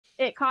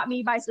it caught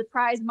me by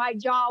surprise. My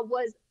jaw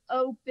was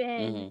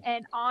open Hmm.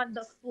 and on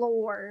the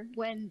floor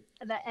when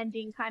the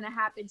ending kind of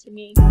happened to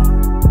me.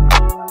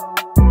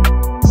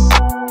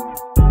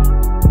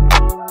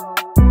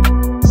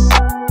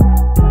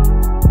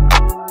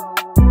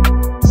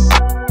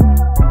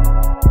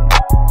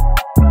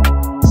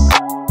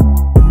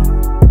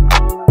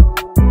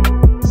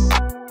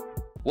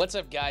 What's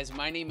up, guys?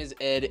 My name is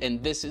Ed,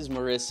 and this is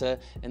Marissa,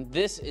 and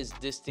this is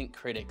Distant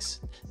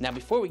Critics. Now,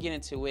 before we get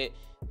into it,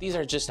 these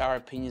are just our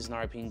opinions and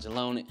our opinions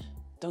alone.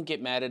 Don't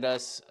get mad at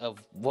us of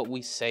what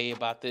we say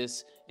about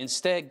this.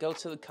 Instead, go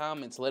to the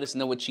comments. Let us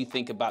know what you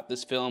think about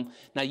this film.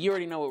 Now, you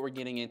already know what we're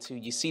getting into.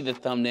 You see the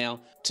thumbnail.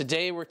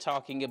 Today, we're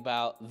talking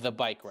about The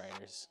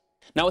Bikeriders.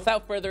 Now,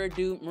 without further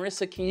ado,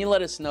 Marissa, can you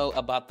let us know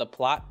about the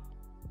plot?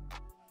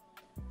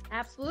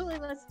 Absolutely,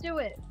 let's do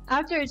it.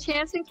 After a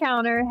chance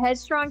encounter,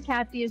 headstrong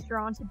Kathy is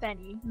drawn to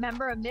Benny,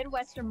 member of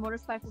Midwestern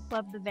motorcycle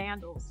club The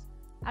Vandals.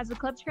 As the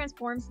club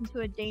transforms into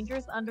a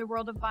dangerous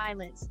underworld of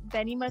violence,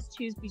 Benny must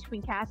choose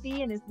between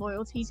Kathy and his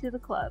loyalty to the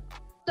club.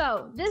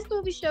 So, this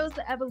movie shows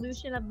the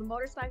evolution of the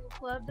motorcycle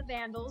club The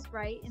Vandals,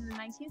 right, in the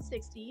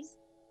 1960s,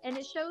 and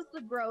it shows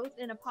the growth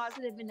in a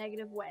positive and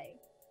negative way.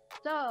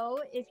 So,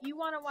 if you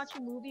want to watch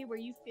a movie where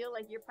you feel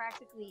like you're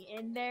practically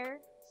in there,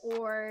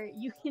 or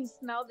you can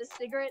smell the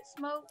cigarette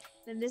smoke,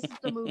 then this is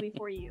the movie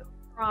for you.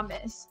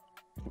 Promise.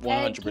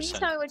 Ed, can you 100%.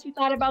 tell me what you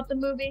thought about the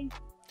movie?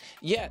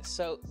 Yeah,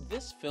 so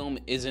this film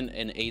isn't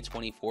an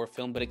A24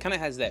 film, but it kind of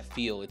has that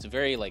feel. It's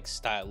very like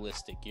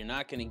stylistic. You're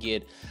not going to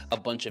get a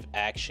bunch of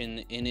action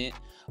in it.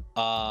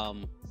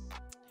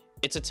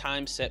 It's a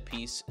time set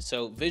piece.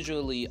 So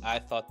visually, I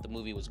thought the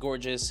movie was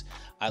gorgeous.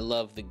 I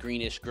love the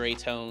greenish gray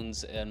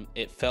tones, and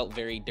it felt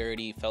very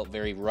dirty, felt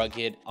very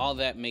rugged. All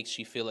that makes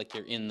you feel like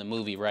you're in the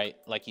movie, right?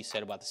 Like you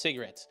said about the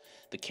cigarettes,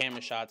 the camera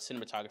shots,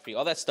 cinematography,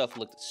 all that stuff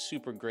looked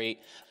super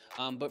great.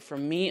 But for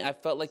me, I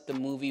felt like the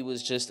movie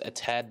was just a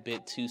tad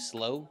bit too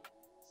slow.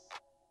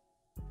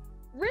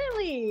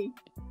 Really?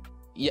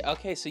 Yeah,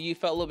 okay, so you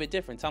felt a little bit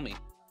different. Tell me.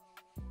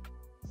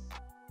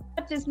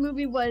 This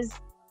movie was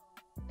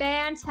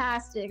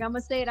fantastic. I'm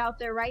gonna say it out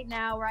there right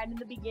now, right in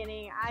the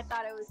beginning. I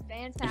thought it was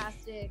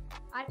fantastic.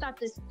 I thought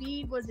the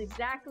speed was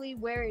exactly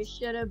where it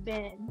should have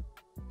been.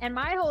 And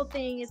my whole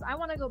thing is I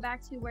want to go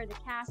back to where the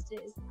cast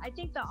is. I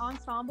think the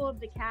ensemble of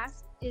the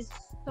cast is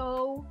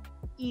so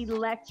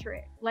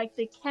electric. Like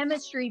the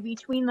chemistry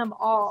between them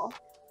all.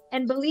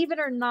 And believe it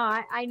or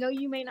not, I know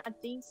you may not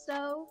think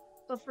so,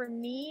 but for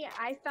me,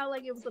 I felt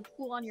like it was a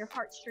pull on your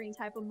heartstring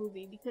type of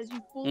movie because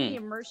you fully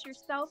immerse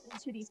yourself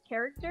into these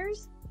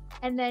characters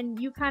and then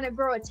you kind of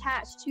grow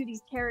attached to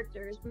these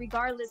characters,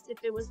 regardless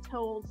if it was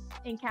told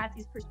in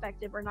Kathy's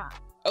perspective or not.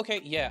 Okay,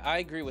 yeah, I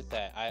agree with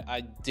that.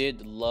 I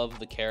did love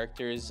the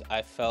characters.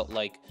 I felt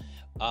like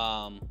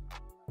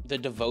the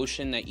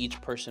devotion that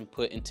each person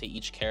put into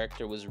each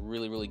character was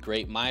really, really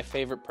great. My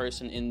favorite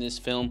person in this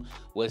film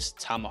was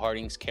Tom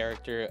Harding's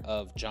character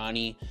of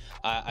Johnny.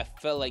 I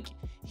felt like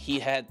he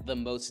had the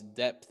most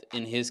depth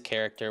in his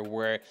character,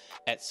 where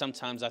at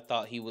sometimes I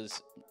thought he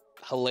was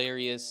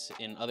hilarious,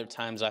 and other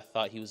times I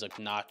thought he was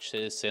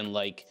obnoxious and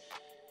like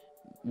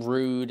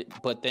rude,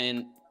 but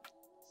then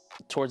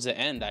towards the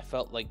end I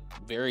felt like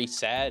very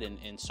sad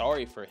and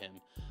sorry for him.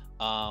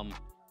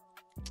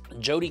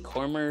 Jodie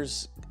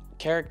Comer's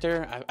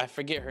character, I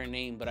forget her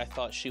name, but I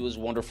thought she was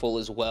wonderful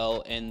as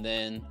well. And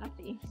then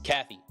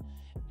Kathy.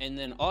 And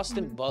then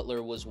Austin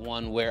Butler was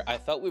one where I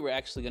thought we were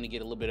actually going to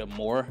get a little bit of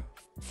more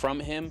from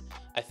him.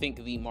 I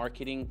think the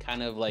marketing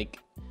kind of like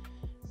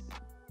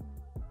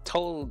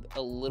told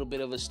a little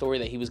bit of a story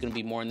that he was going to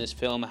be more in this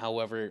film.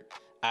 However,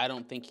 I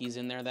don't think he's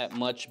in there that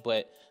much,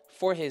 but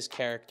for his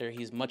character,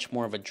 he's much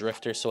more of a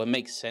drifter, so it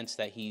makes sense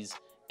that he's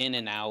in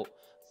and out,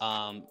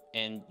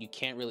 and you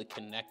can't really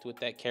connect with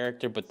that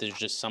character, but there's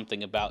just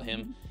something about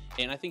him,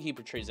 and I think he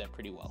portrays that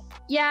pretty well.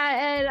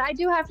 Yeah, and I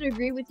do have to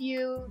agree with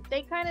you.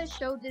 They kind of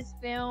showed this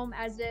film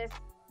as if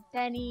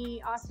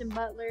Benny, Austin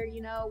Butler,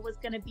 was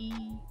going to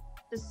be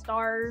the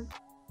star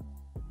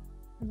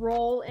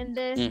role in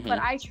this, but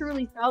I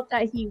truly felt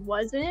that he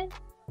wasn't.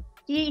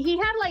 He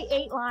had like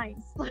 8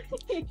 lines.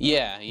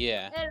 Yeah.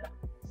 And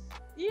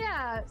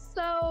yeah,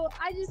 so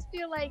I just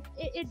feel like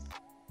it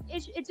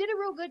did a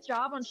real good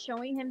job on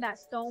showing him that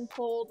stone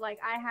cold, like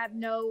I have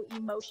no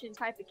emotion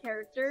type of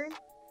character.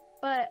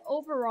 But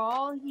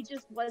overall, he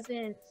just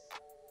wasn't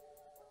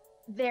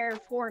there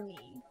for me.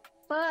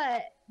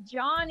 But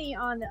Johnny,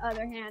 on the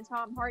other hand,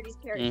 Tom Hardy's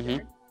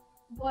character,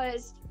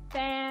 was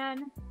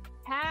fantastic.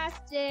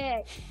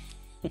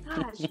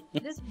 Gosh,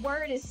 this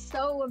word is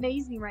so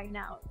amazing right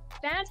now.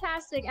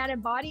 Fantastic at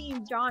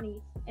embodying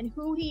Johnny and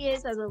who he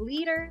is as a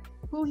leader,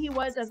 who he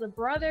was as a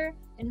brother,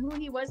 and who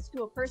he was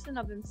to a person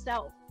of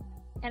himself.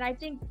 And I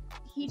think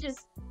he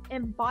just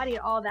embodied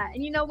all that.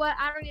 And you know what?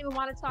 I don't even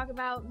want to talk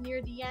about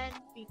near the end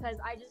because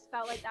I just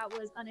felt like that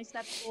was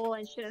unacceptable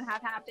and shouldn't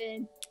have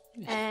happened.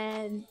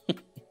 And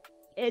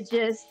it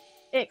just,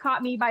 it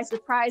caught me by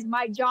surprise.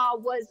 My jaw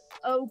was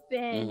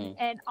open Hmm.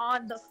 and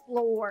on the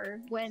floor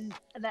when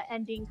the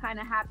ending kind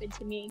of happened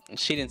to me.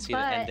 She didn't see the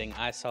But ending.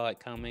 I saw it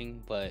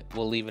coming, but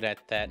we'll leave it at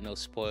that. No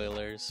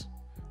spoilers.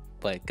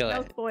 But go no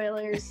ahead.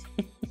 spoilers.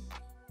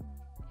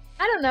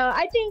 I don't know.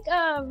 I think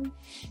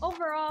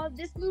overall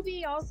this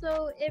movie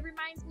also, it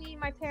reminds me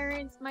my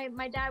parents,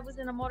 my dad was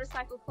in a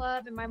motorcycle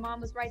club and my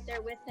mom was right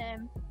there with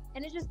him.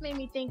 And it just made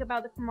me think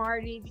about the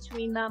camaraderie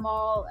between them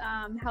all,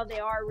 how they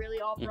are really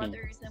all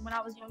brothers. And when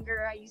I was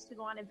younger, I used to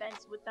go on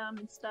events with them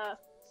and stuff,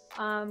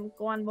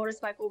 go on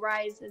motorcycle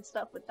rides and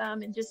stuff with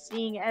them, and just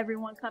seeing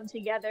everyone come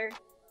together.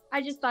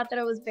 I just thought that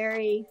it was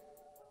very,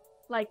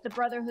 like, the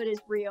brotherhood is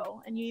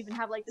real, and you even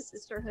have like the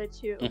sisterhood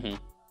too. Hmm.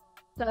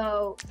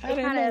 So I it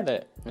didn't kind know of,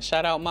 that.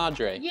 Shout out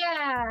Madre.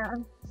 yeah.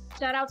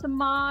 Shout out to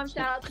mom.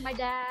 Shout out to my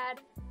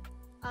dad.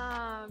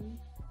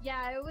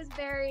 Yeah, it was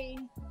very.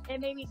 It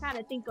made me kind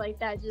of think like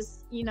that.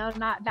 Just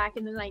not back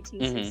in the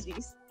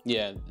 1960s.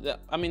 Yeah,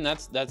 I mean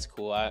that's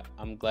cool.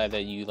 I'm glad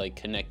that you like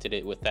connected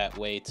it with that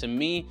way. To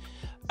me,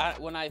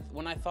 when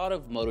I thought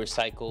of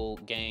motorcycle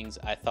gangs,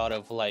 I thought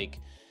of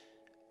like,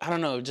 I don't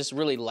know, just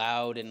really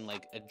loud and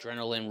like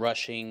adrenaline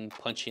rushing,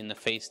 punch you in the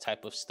face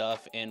type of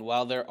stuff. And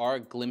while there are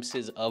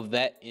glimpses of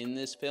that in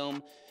this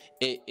film,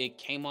 it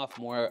came off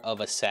more of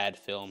a sad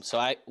film.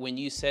 So when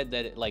you said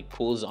that it like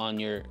pulls on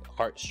your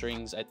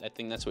heartstrings, I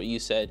think that's what you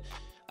said.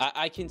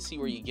 I can see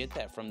where you get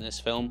that from this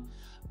film.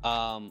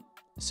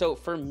 So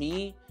for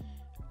me,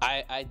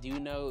 I do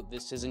know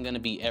this isn't going to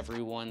be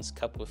everyone's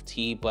cup of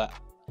tea, but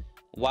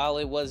while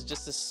it was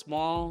just a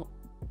small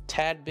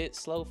tad bit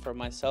slow for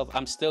myself,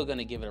 I'm still going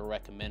to give it a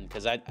recommend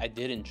because I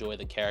did enjoy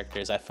the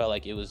characters. I felt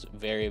like it was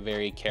very,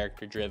 very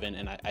character driven,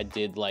 and I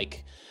did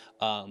like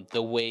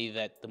the way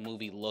that the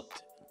movie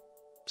looked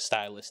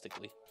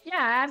stylistically. Yeah,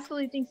 I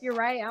absolutely think you're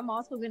right. I'm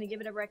also going to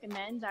give it a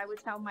recommend. I would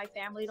tell my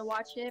family to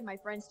watch it, my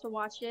friends to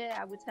watch it.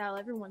 I would tell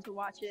everyone to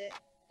watch it.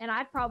 And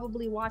I'd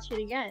probably watch it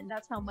again.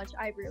 That's how much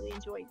I really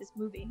enjoyed this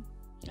movie.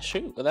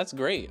 Shoot, well, that's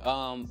great.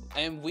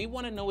 And we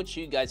want to know what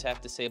you guys have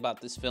to say about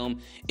this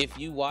film. If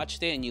you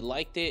watched it and you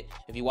liked it,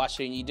 if you watched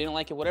it and you didn't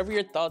like it, whatever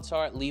your thoughts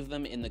are, leave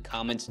them in the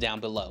comments down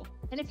below.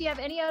 And if you have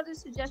any other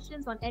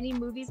suggestions on any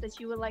movies that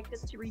you would like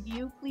us to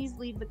review, please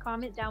leave the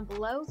comment down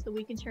below so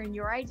we can turn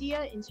your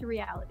idea into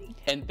reality.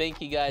 And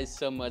thank you guys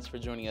so much for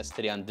joining us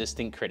today on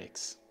Distant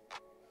Critics.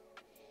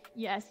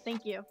 Yes,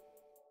 thank you.